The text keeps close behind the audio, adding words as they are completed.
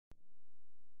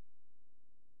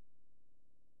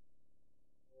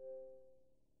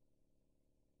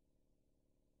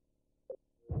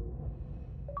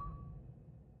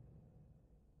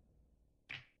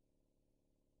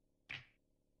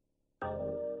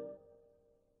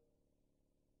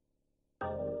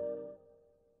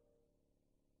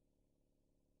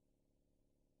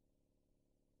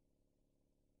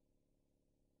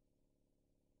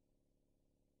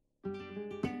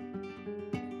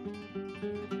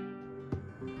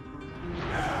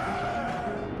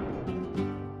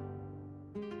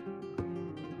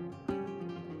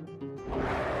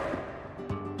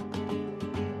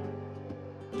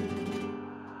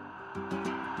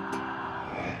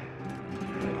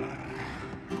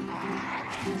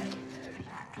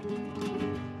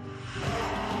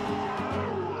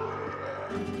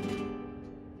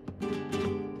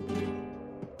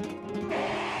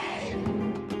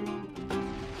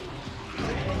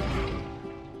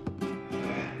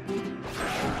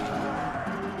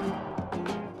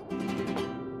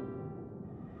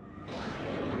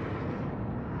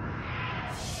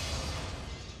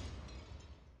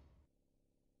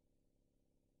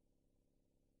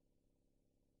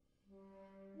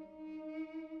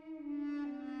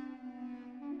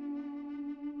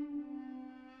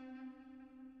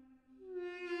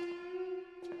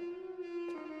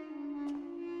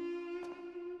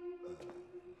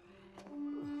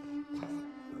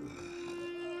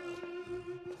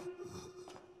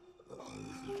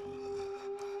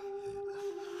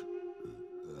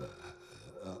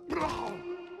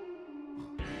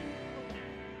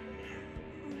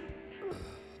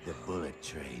The bullet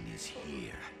train is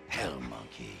here, Hell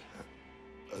Monkey.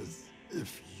 As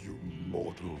if you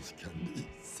mortals can be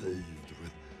saved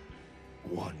with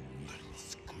one little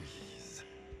squeeze.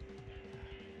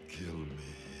 Kill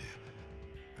me,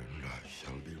 and I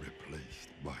shall be replaced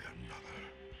by another.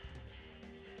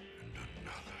 And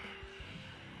another.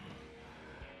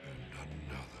 And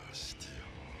another still.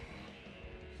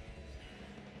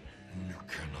 You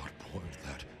cannot point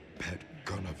that pet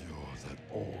gun of yours at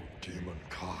all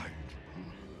demonkind.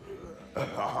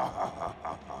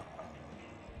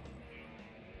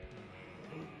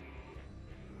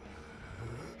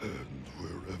 And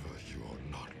wherever you are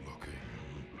not looking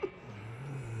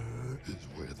is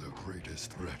where the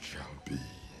greatest threat shall be.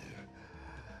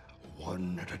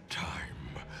 One at a time,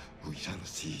 we shall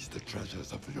seize the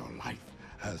treasures of your life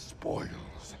as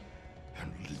spoils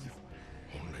and leave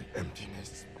only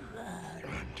emptiness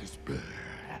and despair.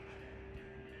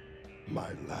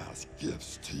 My last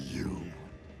gifts to you.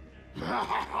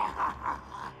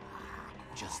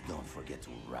 Just don't forget to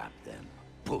wrap them,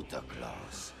 Puta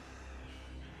Claus.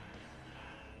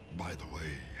 By the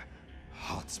way,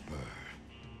 Hotspur,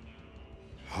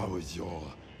 how is your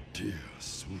dear,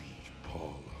 sweet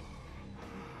Paula?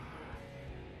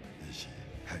 Is she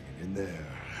hanging in there?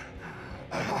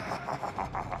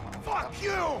 Fuck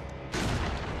you!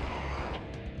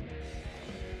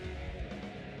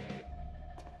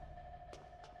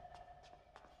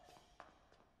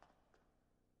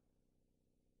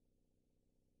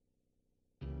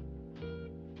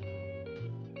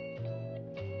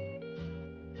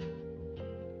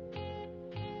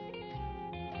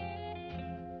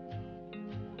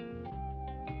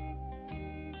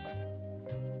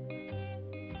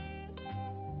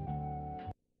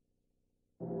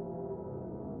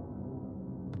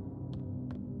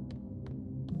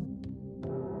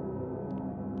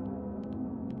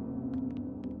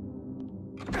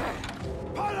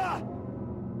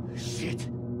 Shit!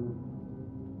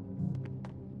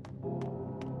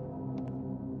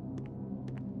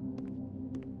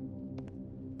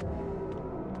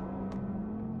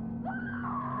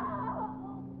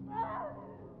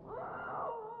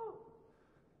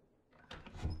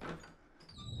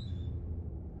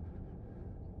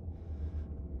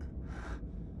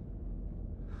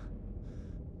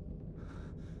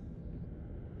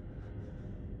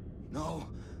 No!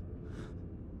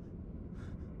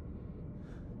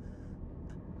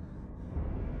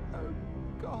 Oh,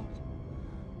 God.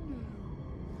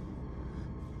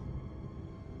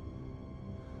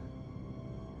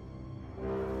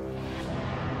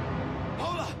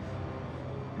 Paula!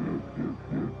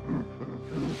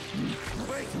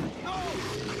 Wait! No!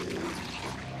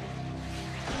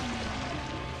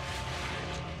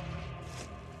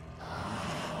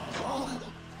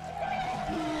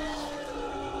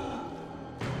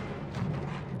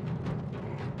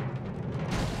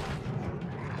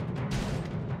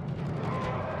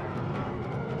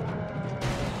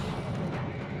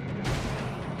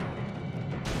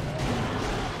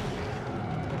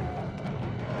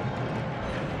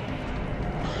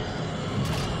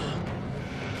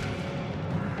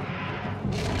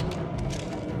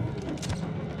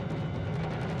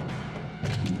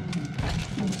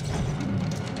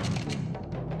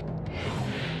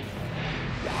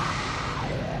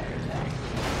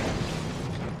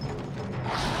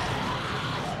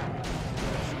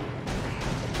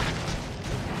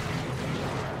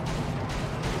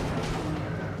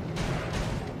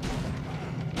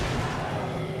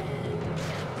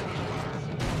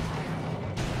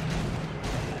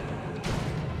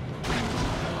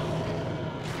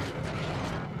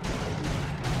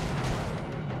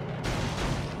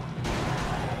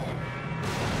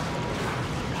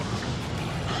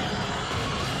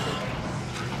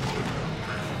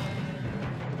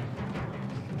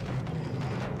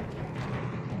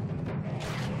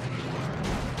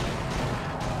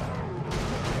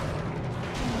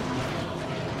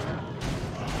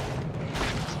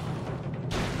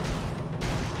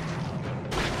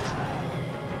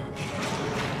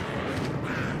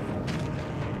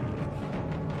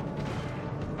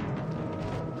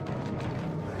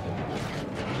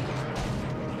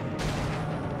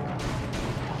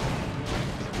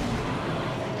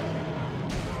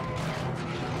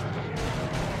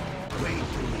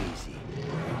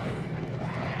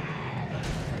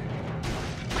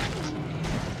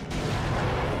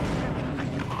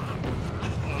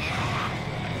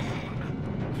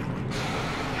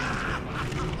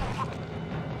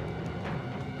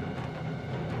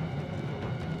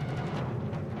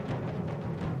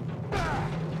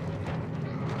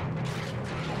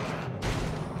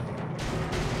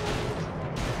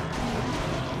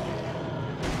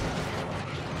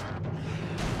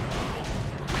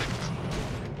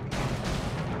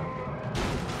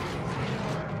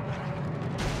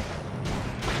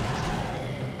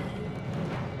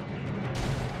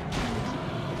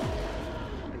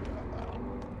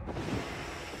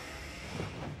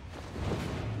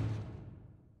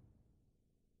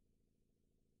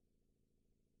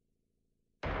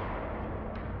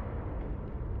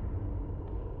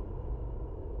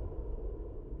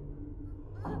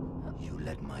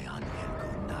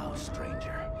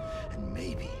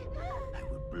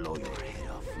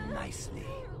 nicely.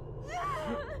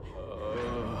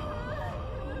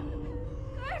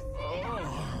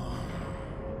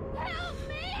 Help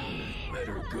me! Let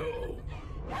her go.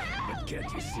 But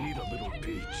can't you see the little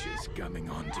peach is coming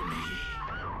on to me?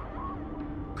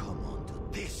 Come on to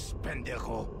this,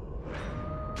 pendejo.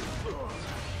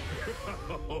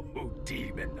 Oh,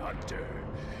 Demon Hunter.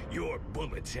 Your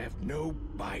bullets have no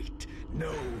bite,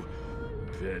 no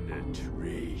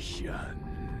penetration.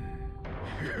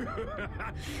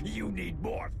 You need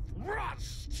more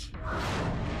thrust!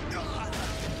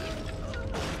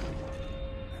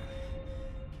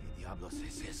 ¿Qué diablos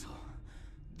es eso?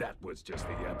 That was just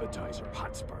the appetizer,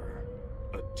 Hotspur.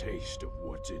 A taste of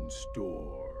what's in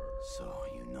store. So,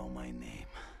 you know my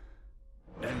name.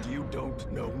 And you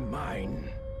don't know mine.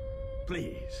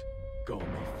 Please, call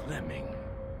me Fleming.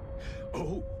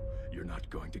 Oh, you're not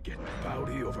going to get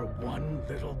pouty over one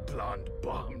little blonde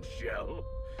bombshell.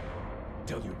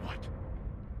 Tell you what,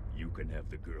 you can have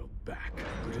the girl back,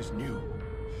 good as new.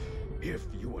 If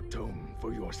you atone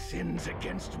for your sins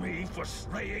against me for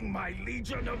slaying my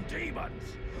legion of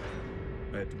demons.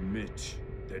 Admit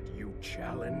that you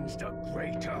challenged a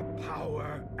greater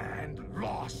power and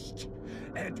lost.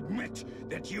 Admit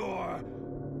that your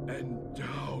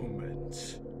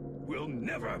endowments will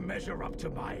never measure up to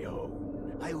my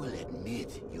own. I will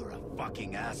admit you're a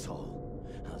fucking asshole.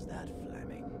 How's that,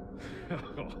 Fleming?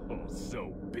 Oh, so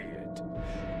be it.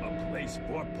 A place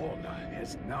for Paula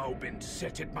has now been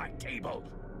set at my table,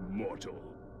 mortal.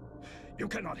 You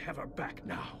cannot have her back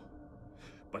now.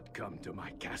 But come to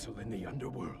my castle in the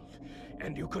underworld,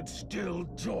 and you could still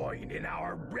join in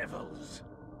our revels.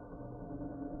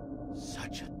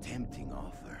 Such a tempting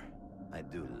offer. I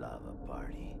do love a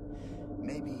party.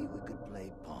 Maybe we could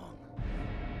play Pong.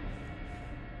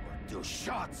 Or do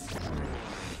shots!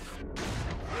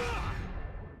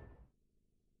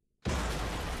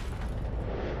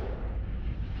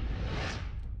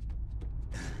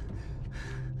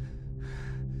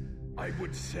 I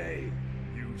would say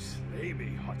you slay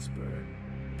me, Hotspur,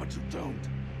 but you don't.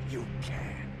 You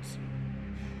can't.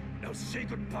 Now say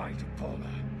goodbye to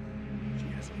Paula. She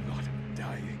has a lot of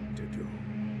dying to do.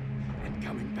 And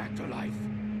coming back to life,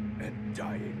 and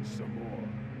dying some more.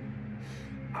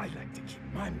 I like to keep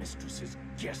my mistresses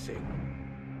guessing.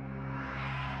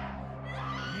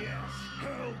 Yes,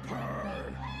 help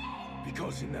her!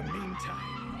 Because in the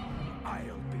meantime,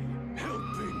 I'll be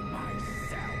helping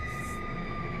myself.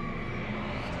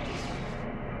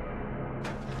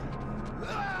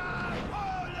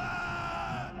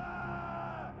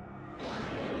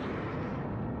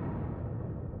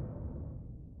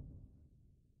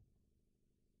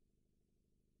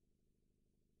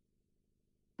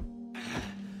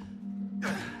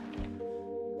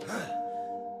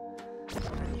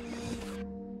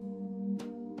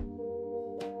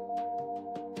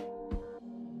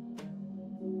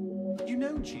 You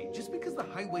know, G, just because the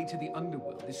highway to the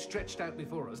underworld is stretched out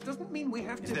before us doesn't mean we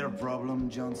have to... Is there a problem,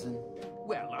 Johnson?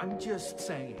 Well, I'm just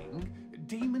saying,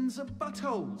 demons are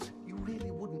buttholes. You really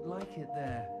wouldn't like it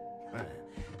there.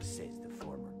 Says the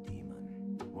former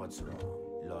demon. What's wrong?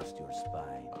 Lost your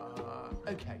spine?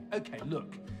 Okay,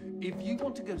 look. If you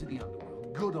want to go to the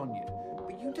underworld, good on you.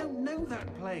 But you don't know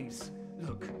that place.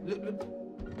 Look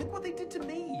what they did to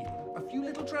me. A few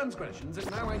little transgressions, and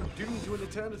now I'm doomed to an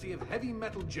eternity of heavy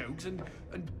metal jokes and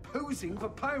posing for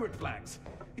pirate flags.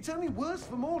 It's only worse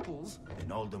for mortals.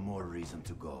 Then all the more reason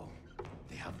to go.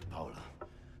 They have Paula.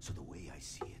 So the way I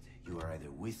see it, you are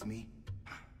either with me,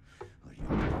 or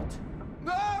you're not.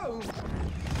 No!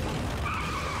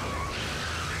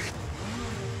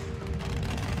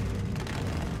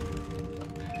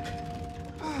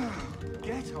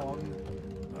 Get on.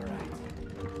 All right.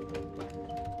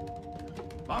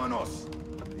 Vámonos!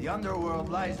 The underworld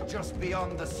lies just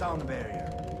beyond the sound barrier.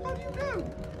 How do you know?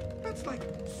 That's like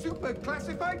super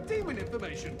classified demon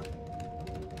information.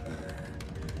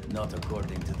 Not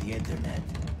according to the internet.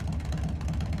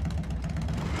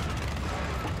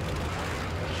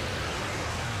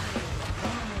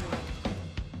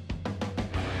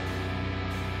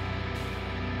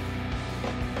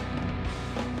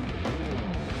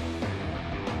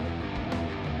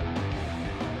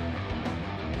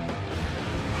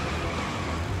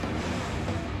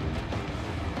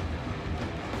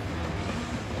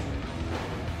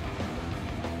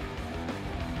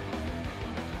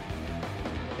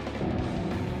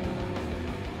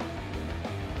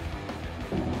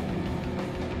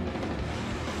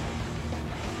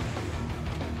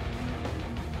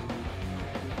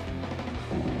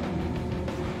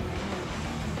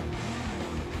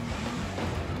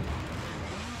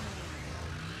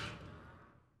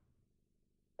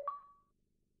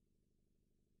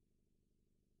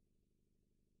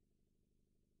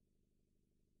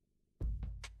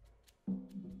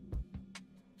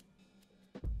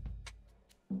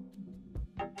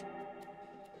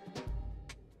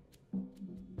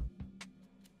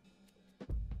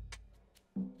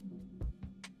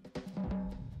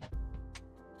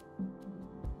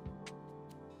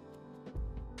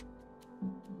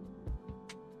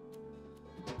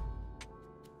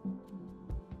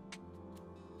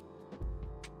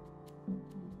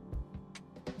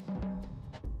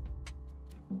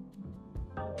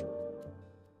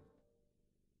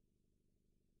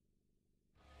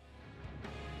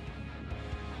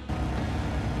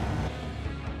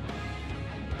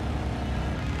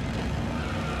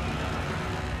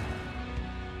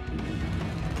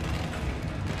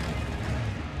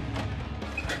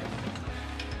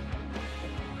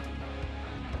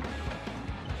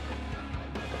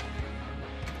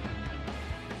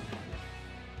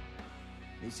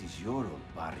 This is your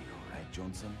old barrio, right,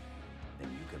 Johnson?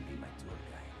 Then you can be my tour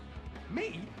guide.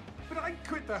 Me? But I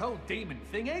quit the whole demon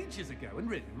thing ages ago, and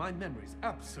really, my memory's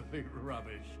absolute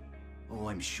rubbish. Oh,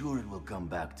 I'm sure it will come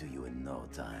back to you in no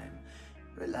time.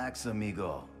 Relax,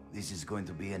 amigo. This is going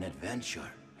to be an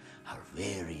adventure. Our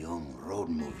very own road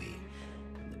movie.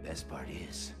 And the best part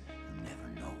is, you never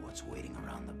know what's waiting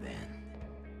around the bend.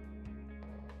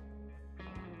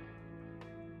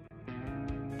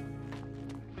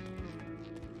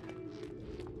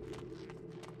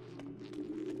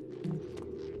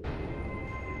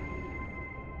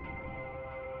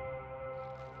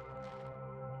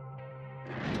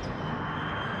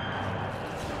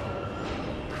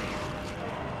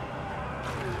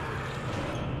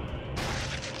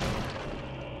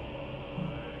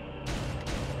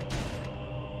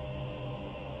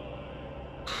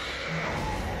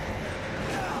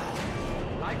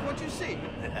 What you see?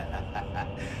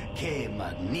 Que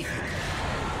magnifico!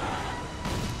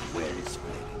 Where is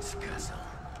Fleming's castle?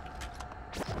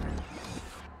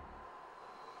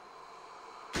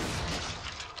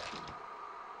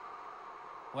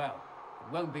 Well,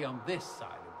 it won't be on this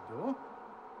side of the door.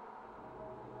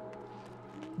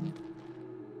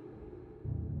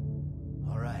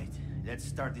 All right, let's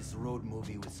start this road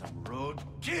movie with some road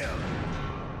kill!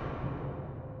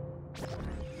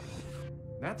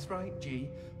 That's right, G.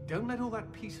 Don't let all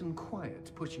that peace and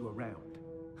quiet push you around.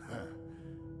 Huh.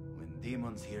 When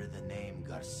demons hear the name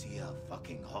Garcia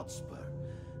fucking Hotspur,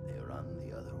 they run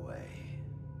the other way.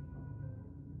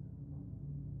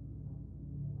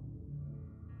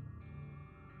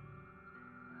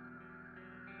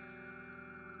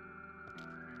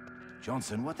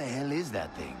 Johnson, what the hell is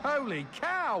that thing? Holy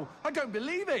cow! I don't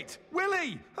believe it!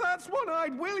 Willie! That's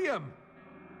One-Eyed William!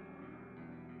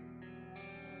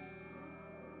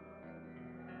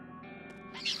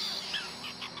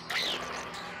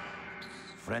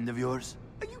 Friend of yours?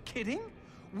 Are you kidding?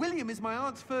 William is my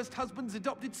aunt's first husband's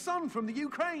adopted son from the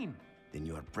Ukraine. Then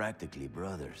you're practically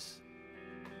brothers.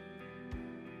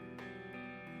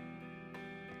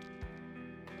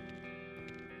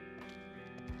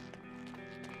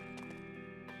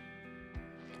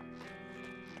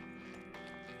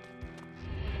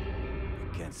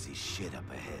 I can't see shit up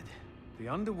ahead. The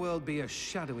underworld be a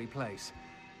shadowy place.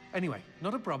 Anyway,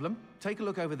 not a problem. Take a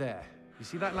look over there. You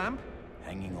see that lamp?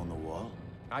 Hanging on the wall?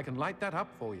 I can light that up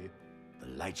for you. The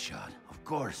light shot, of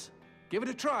course. Give it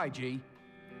a try, G.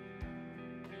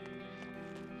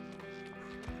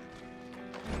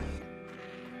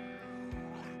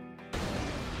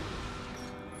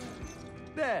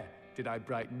 There! Did I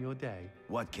brighten your day?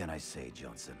 What can I say,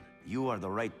 Johnson? You are the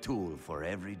right tool for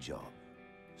every job.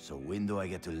 So when do I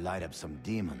get to light up some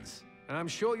demons? And I'm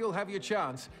sure you'll have your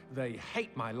chance. They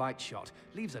hate my light shot.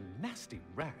 Leaves a nasty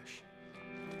rash.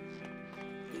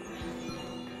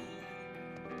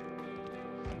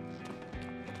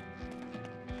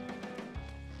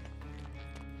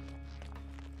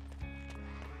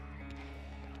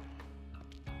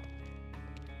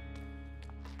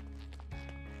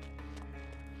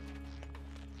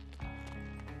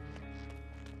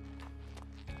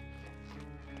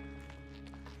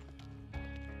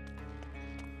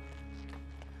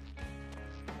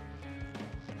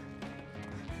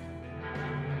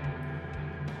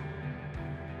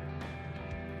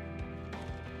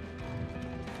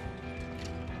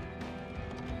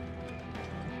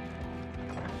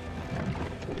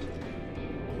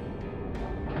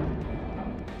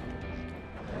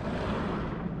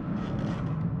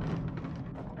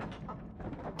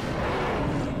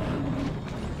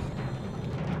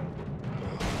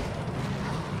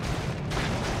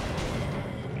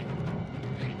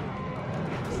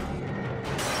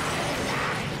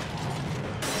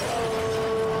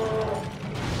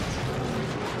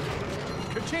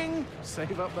 Ka-ching!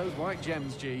 Save up those white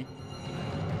gems, G.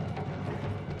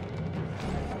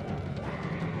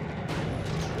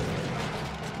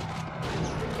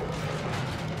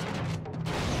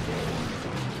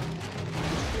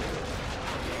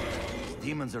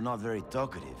 Demons are not very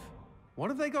talkative. What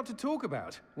have they got to talk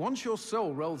about? Once your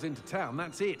soul rolls into town,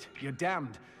 that's it. You're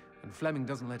damned. And Fleming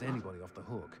doesn't let anybody off the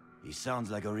hook. He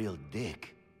sounds like a real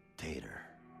dick. Tater.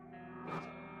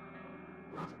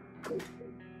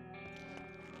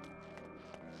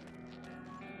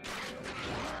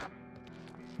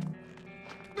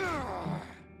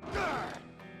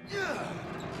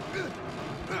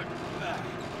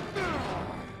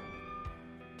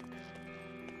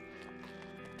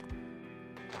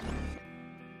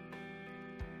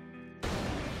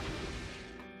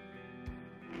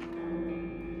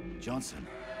 Johnson,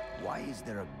 why is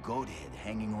there a goat head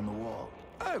hanging on the wall?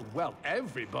 Oh, well,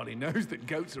 everybody knows that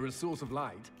goats are a source of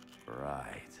light.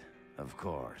 Right. Of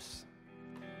course.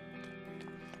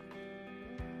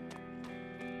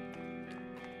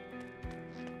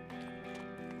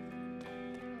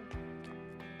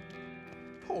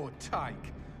 Poor Tyke.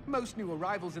 Most new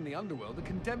arrivals in the underworld are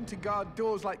condemned to guard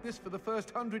doors like this for the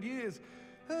first 100 years.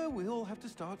 We all have to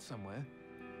start somewhere.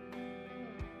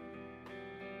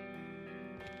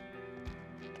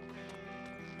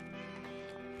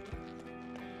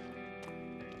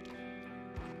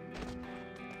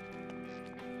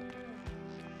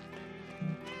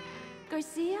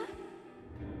 Garcia?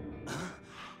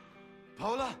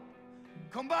 Paula,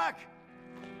 come back!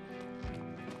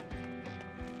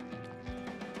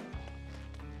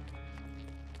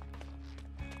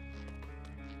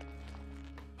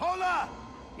 Paula!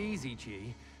 Easy,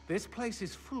 G. This place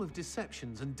is full of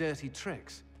deceptions and dirty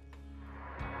tricks.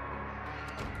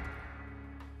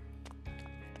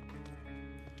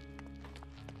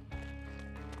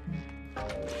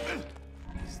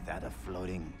 Is that a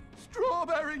floating...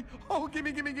 Strawberry! Oh,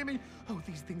 gimme, gimme, gimme! Oh,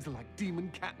 these things are like demon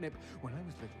catnip. When I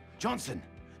was little... Johnson,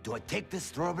 do I take this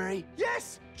strawberry?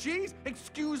 Yes! Jeez,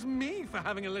 excuse me for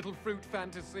having a little fruit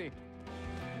fantasy.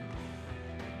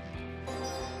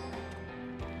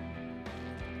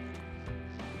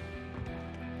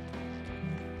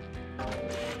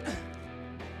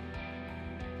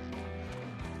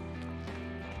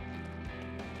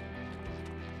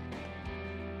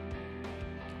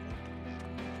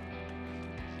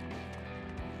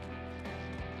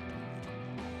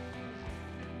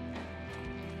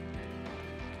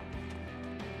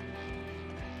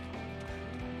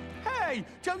 Hey,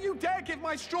 don't you dare give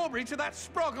my strawberry to that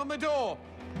sprog on the door!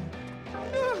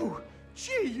 No!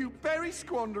 Gee, you berry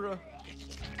squanderer!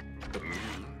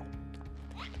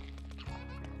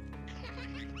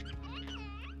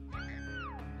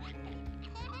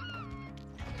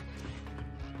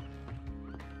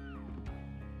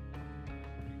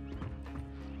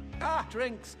 Ah,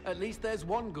 drinks. At least there's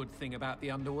one good thing about the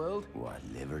underworld. What,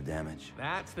 liver damage?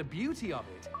 That's the beauty of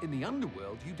it. In the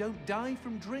underworld, you don't die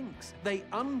from drinks. They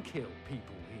unkill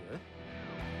people here.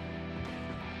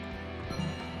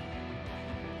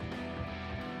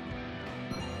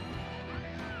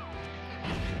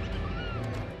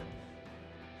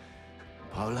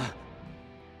 Paula?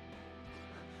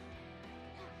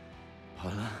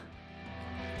 Paula?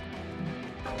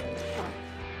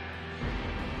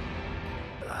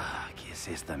 ¿Qué es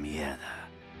esta mierda?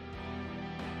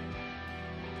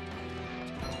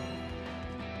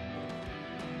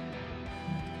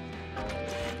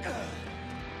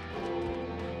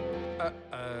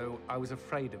 Uh-oh, I was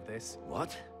afraid of this.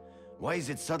 What? Why is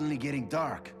it suddenly getting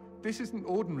dark? This isn't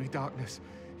ordinary darkness.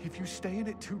 If you stay in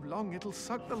it too long, it'll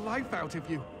suck the life out of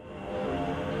you.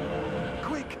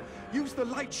 Quick! Use the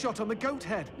light shot on the goat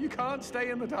head. You can't stay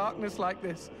in the darkness like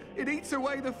this. It eats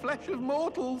away the flesh of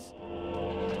mortals.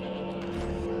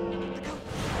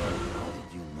 How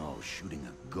did you know shooting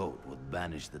a goat would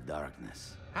banish the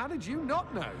darkness? How did you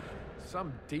not know?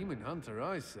 Some demon hunter,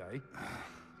 I say.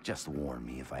 Just warn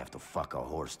me if I have to fuck a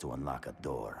horse to unlock a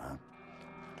door, huh?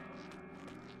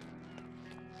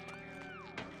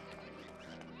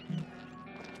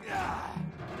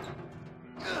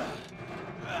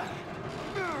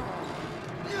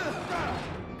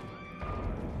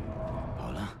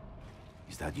 Paula?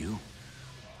 Is that you?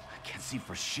 I can't see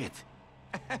for shit.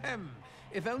 Ahem.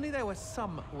 If only there was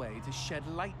some way to shed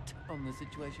light on the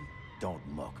situation. Don't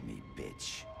mock me,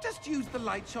 bitch. Just use the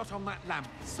light shot on that lamp.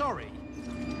 Sorry.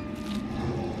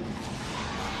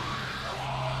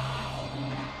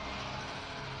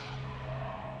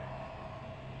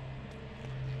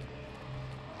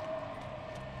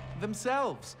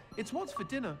 Themselves. It's what's for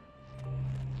dinner.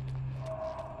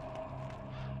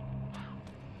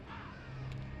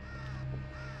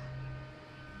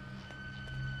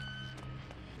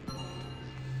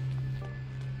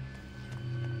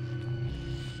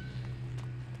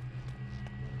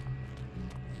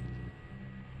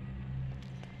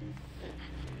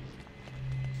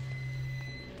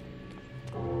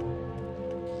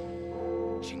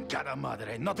 Chingada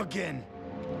madre, not again!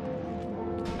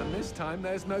 And this time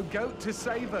there's no goat to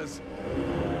save us.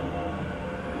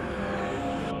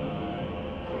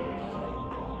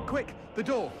 Quick, the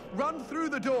door. Run through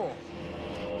the door.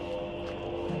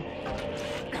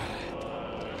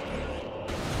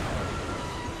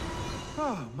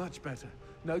 Oh, much better.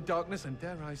 No darkness and,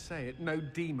 dare I say it, no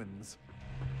demons.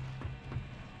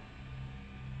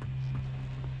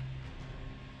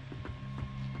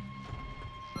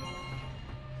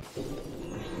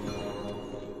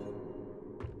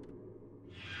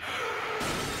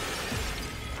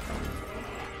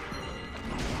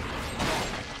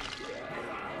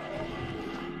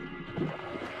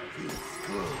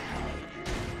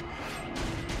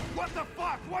 What the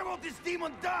fuck? Why won't this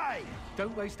demon die?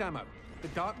 Don't waste ammo. The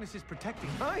darkness is protecting.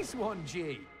 Nice one,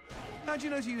 G. How'd you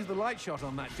know to use the light shot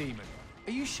on that demon?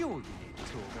 Are you sure you need a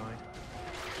tour guide?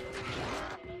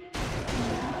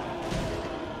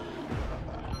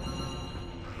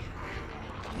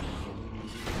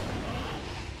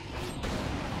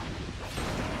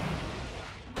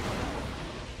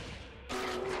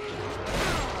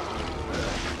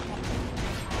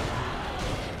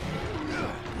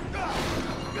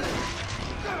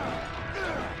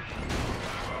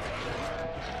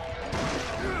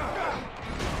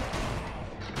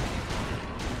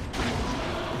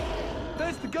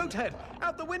 There's the goat head!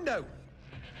 Out the window!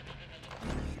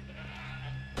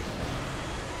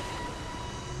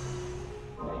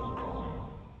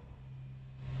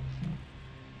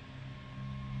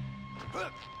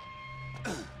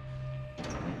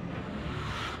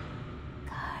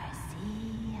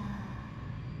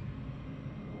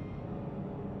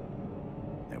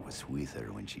 That was with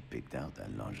her when she picked out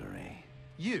that lingerie.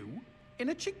 You? In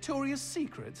a Chictoria's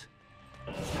secret?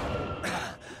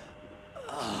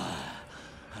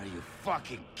 Are you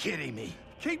fucking kidding me?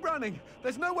 Keep running!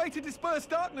 There's no way to disperse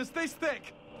darkness this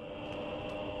thick!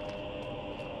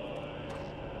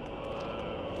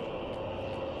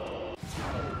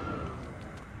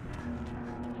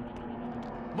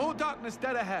 More darkness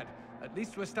dead ahead. At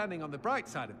least we're standing on the bright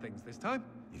side of things this time.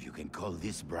 If you can call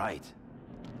this bright.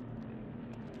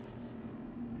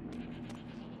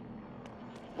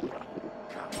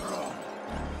 Cabrón.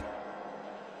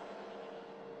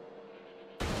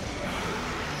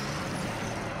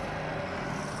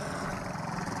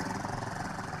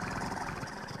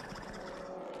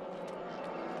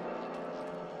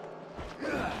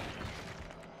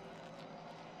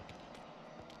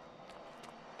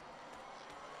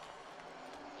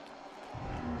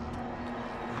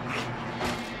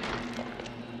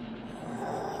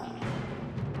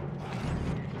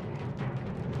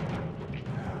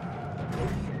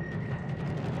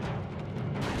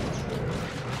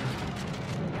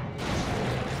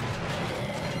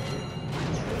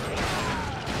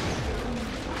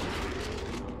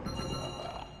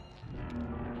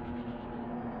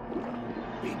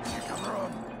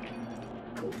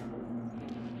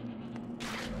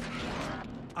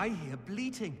 I hear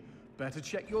bleating. Better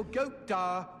check your goat,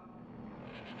 Dar.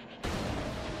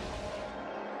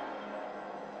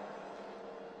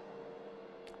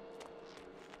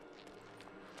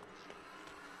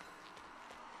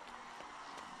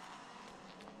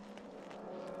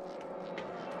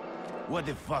 What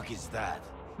the fuck is that?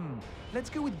 Let's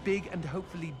go with big and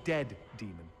hopefully dead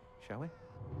demon, shall we?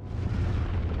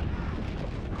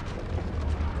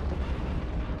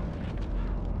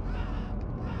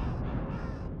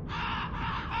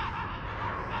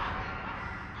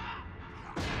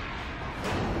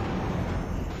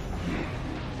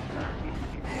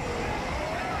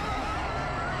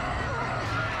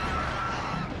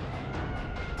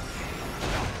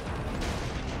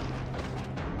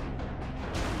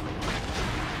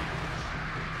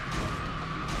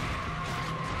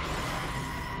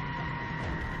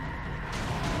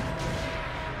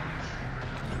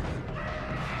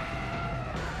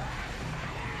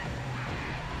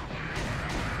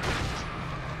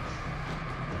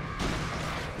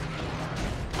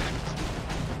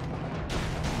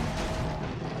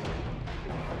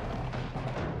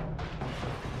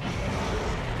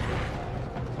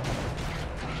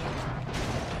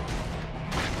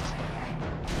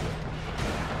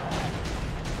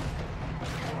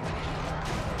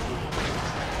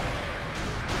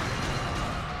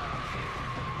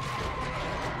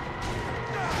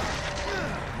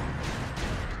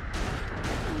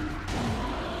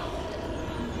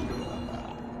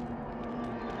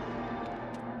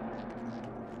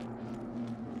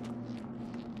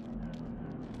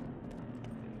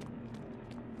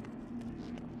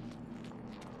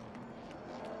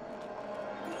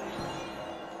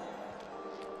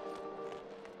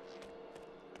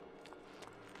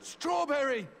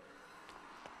 Strawberry!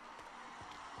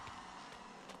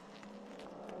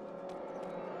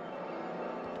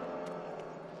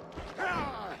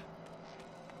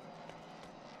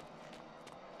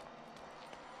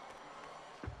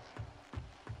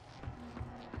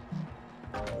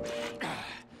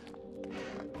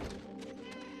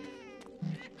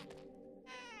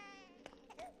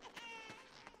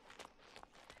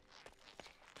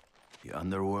 The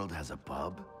underworld has a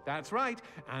pub? That's right,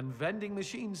 and vending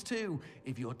machines too.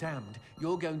 If you're damned,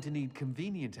 you're going to need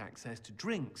convenient access to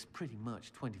drinks pretty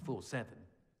much 24/7.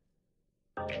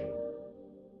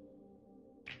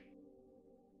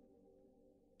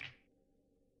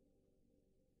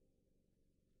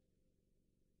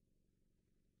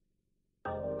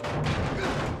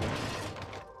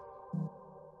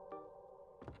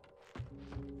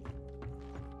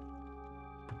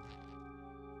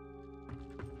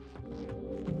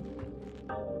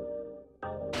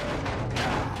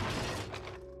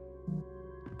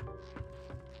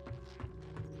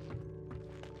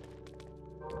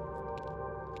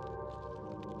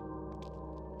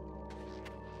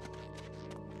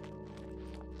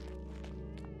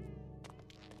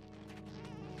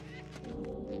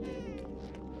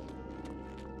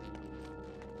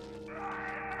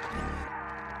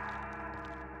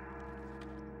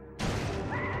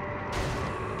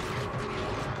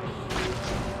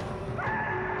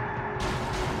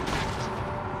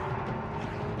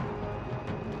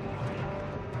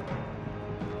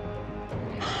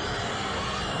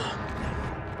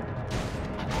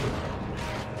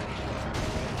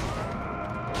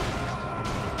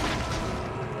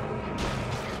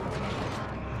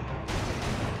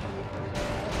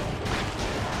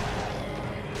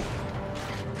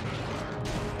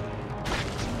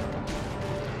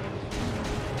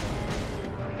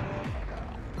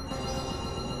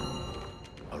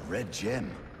 Red gem.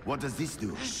 What does this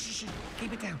do? Shh,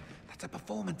 keep it down. That's a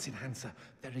performance enhancer.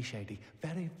 Very shady.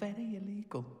 Very, very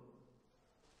illegal.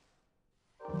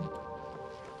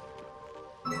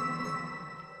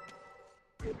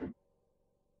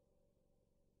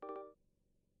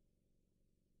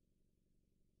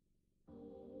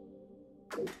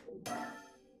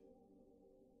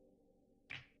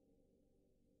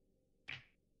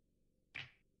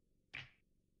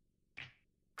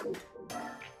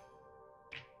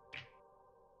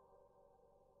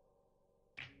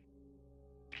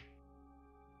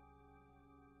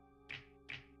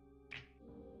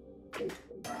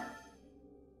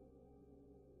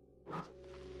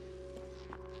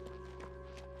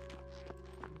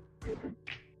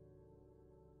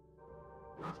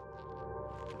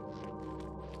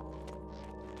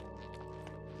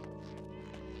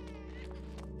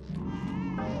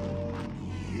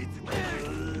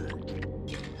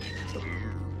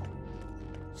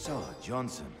 So,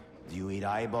 Johnson, do you eat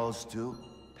eyeballs too?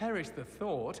 Perish the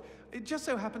thought. It just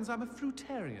so happens I'm a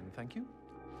fruitarian, thank you.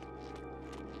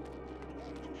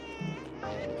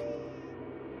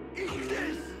 Eat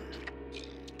this!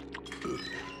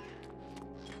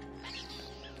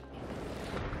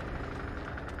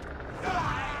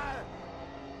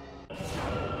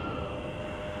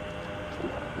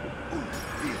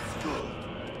 It's good.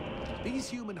 These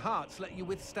human hearts let you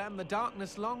withstand the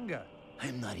darkness longer.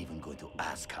 I'm not even going to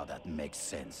ask how that makes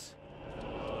sense.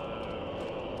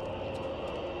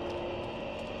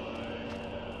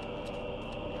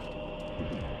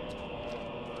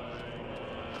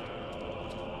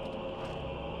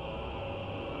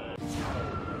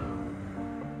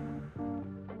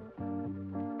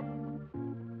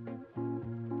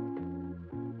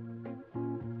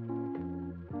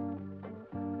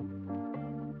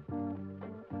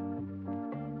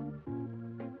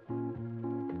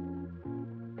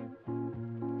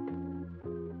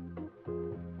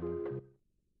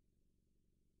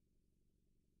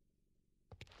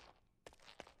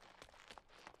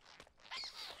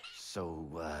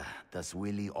 So, does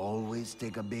Willie always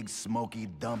take a big smoky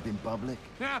dump in public?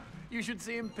 Ah, you should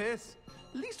see him piss.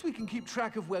 At least we can keep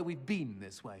track of where we've been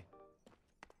this way.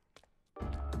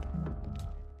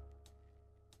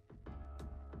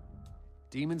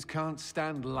 Demons can't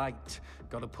stand light.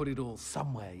 Gotta put it all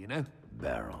somewhere, you know?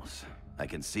 Barrels. I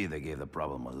can see they gave the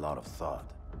problem a lot of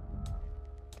thought.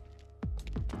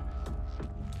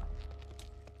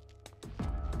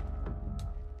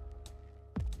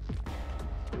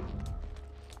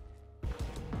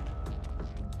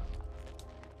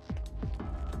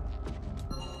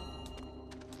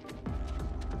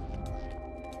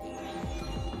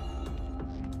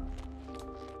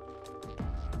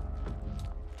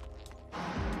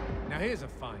 Now here's a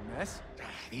fine mess.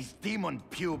 These demon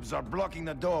pubes are blocking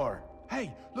the door.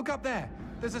 Hey, look up there.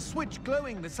 There's a switch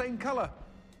glowing the same color.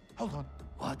 Hold on.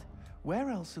 What? Where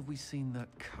else have we seen that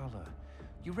color?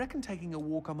 You reckon taking a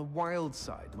walk on the wild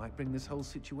side might bring this whole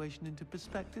situation into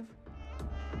perspective?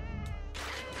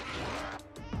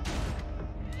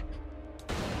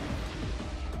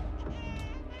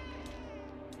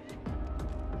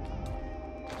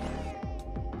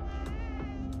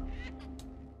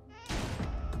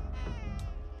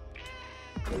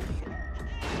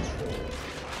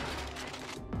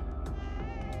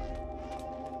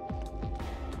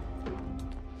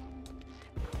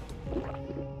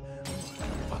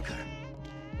 Fucker.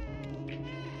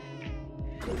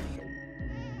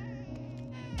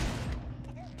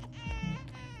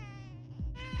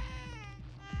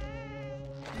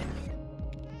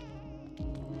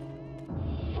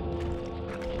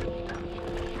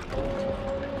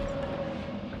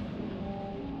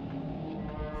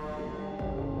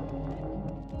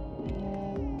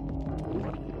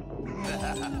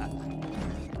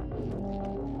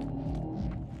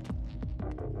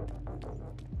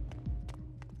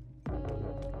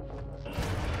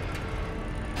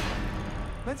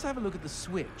 Let's have a look at the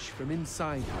switch from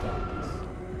inside the darkness.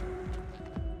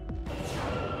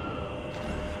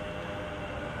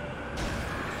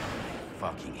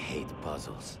 Fucking hate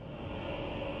puzzles.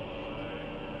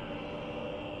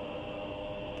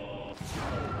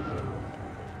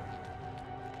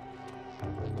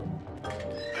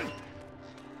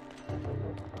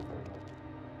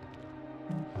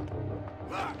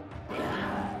 Hola.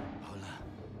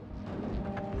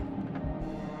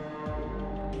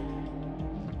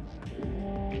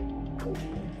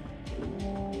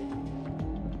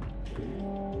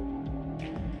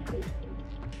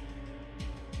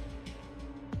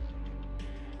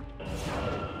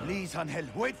 Please, Angel,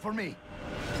 wait for me.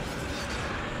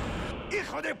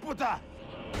 Hijo de puta!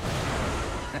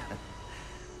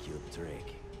 Cute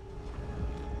trick.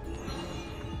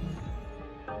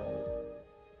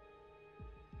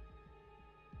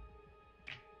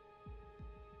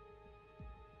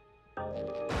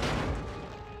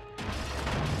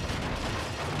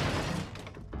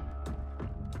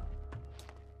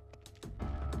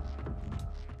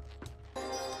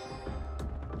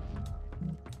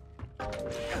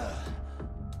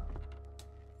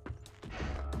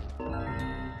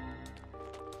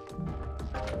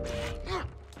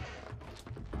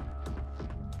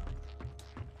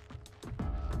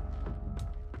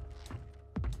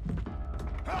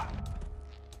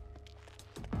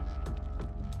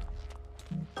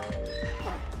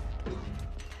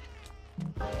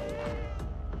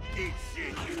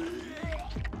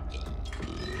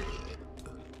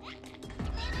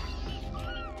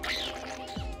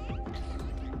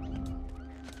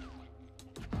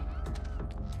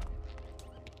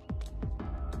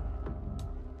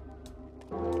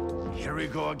 Here we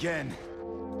go again.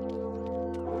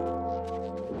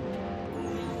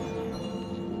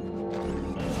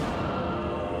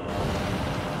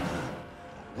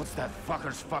 What's that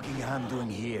fucker's fucking hand doing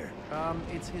here?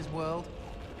 It's his world.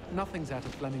 Nothing's out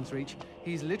of Fleming's reach.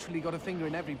 He's literally got a finger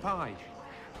in every pie.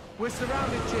 We're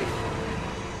surrounded, Chief.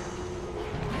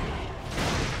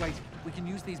 Wait, we can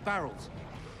use these barrels.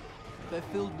 They're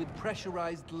filled with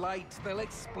pressurized light. They'll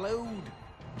explode.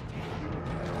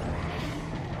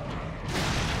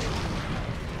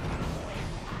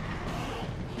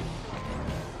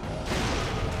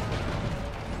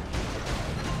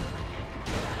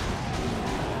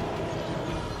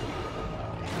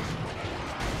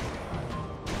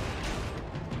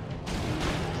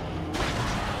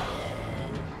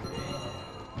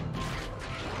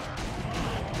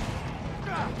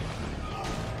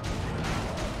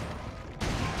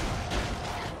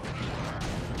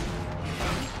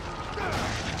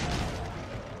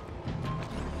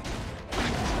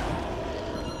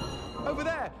 Over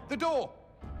there! The door!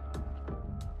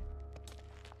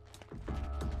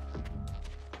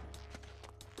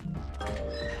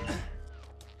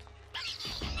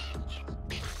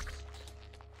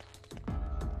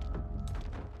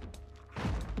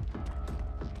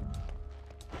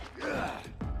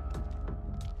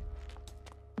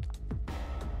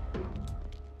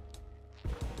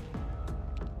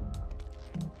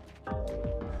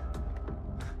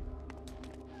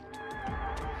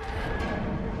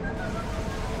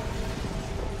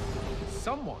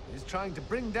 Someone is trying to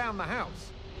bring down the house.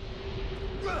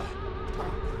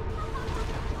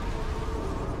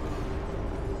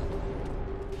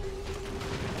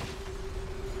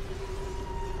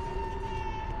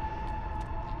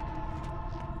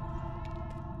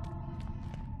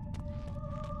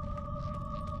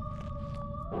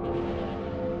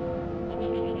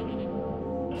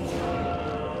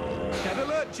 Get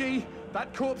alert, G!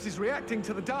 That corpse is reacting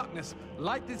to the darkness.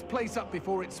 Light this place up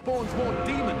before it spawns more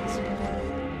demons.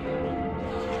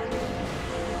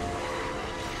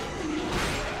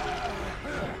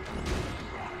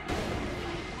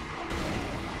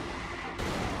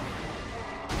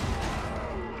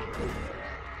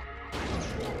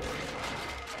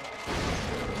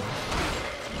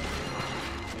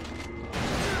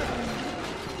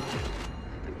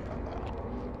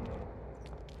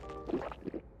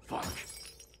 Fuck.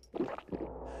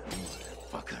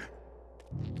 Fucker.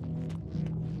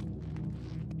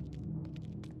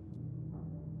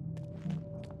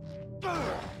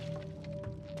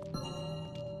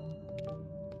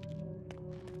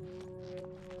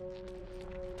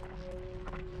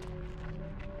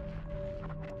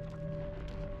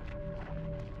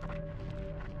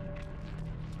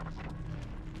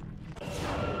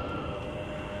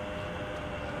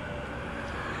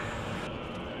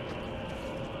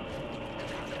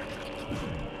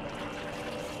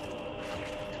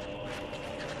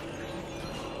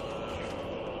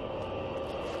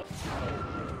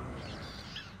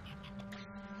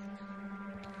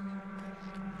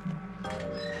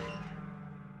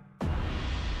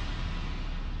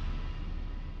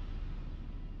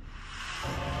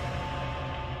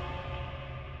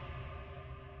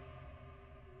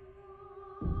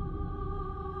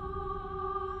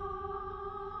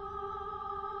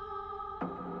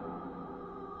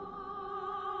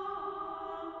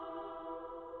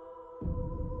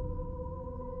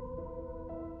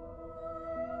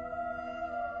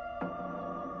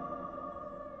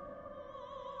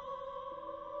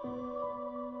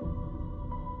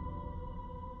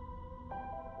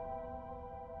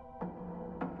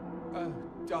 Oh,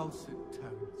 dulcet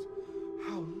tones.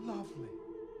 How lovely.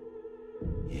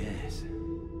 Yes,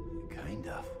 kind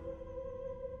of.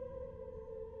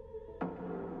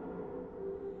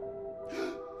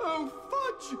 Oh,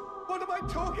 fudge! What am I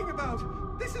talking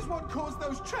about? This is what caused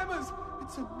those tremors.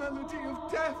 It's a melody of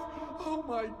death. Oh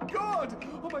my god!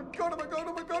 Oh my god, oh my god,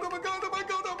 oh my god, oh my god, oh my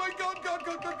god, oh my god,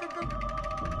 god.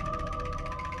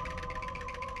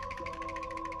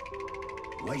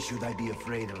 Why should I be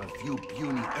afraid of a few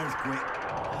puny earthquakes?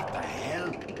 What the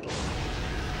hell?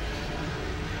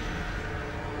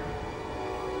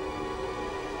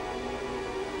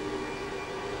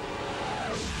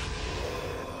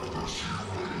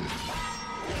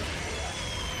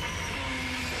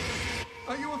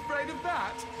 Are you afraid of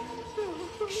that?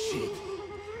 Shit.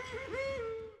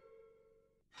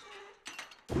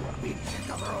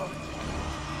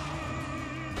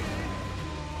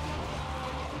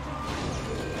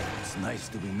 It's nice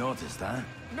to be noticed, huh?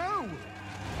 No!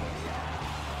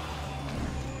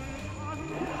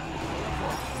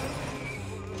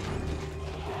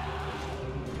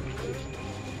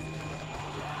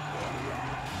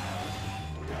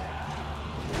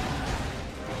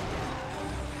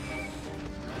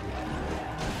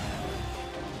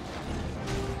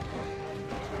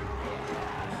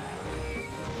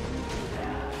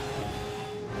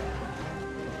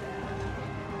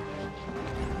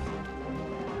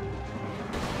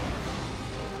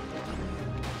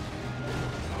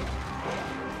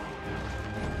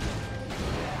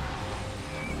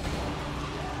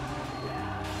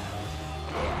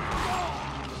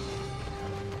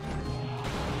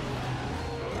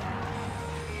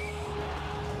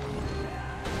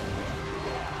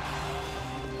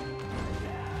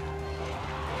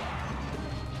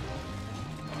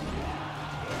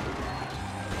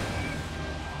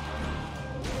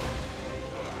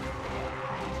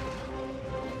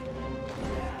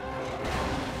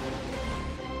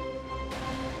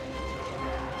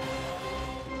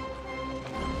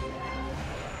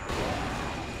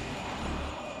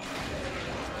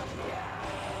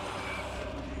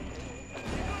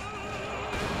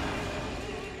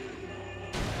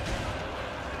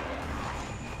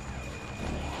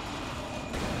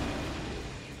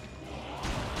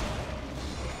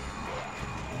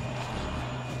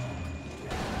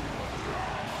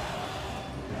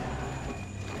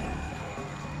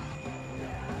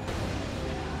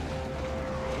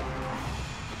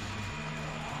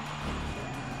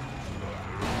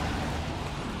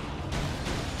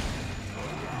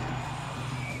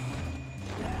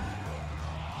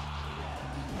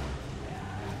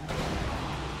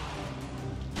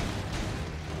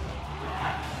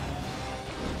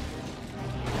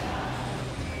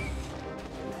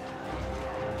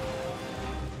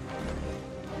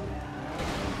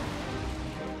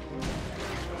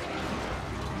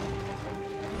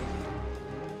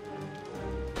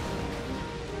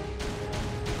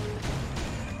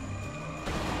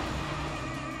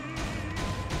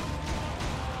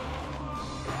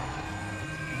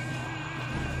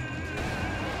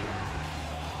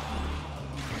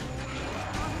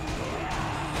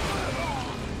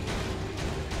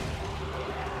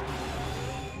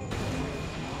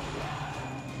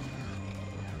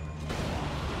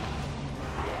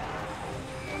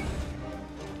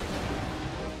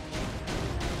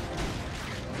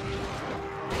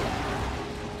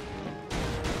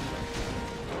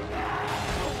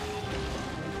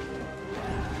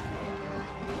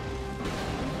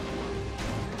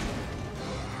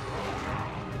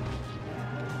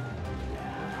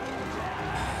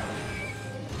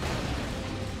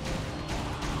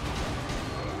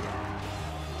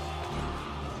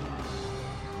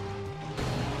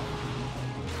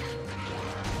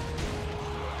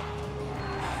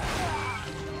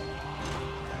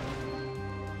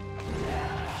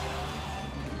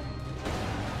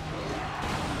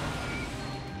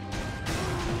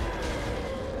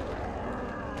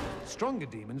 Stronger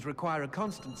demons require a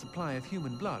constant supply of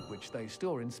human blood, which they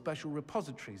store in special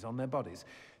repositories on their bodies.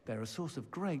 They're a source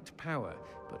of great power,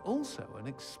 but also an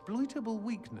exploitable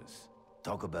weakness.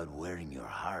 Talk about wearing your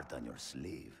heart on your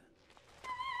sleeve.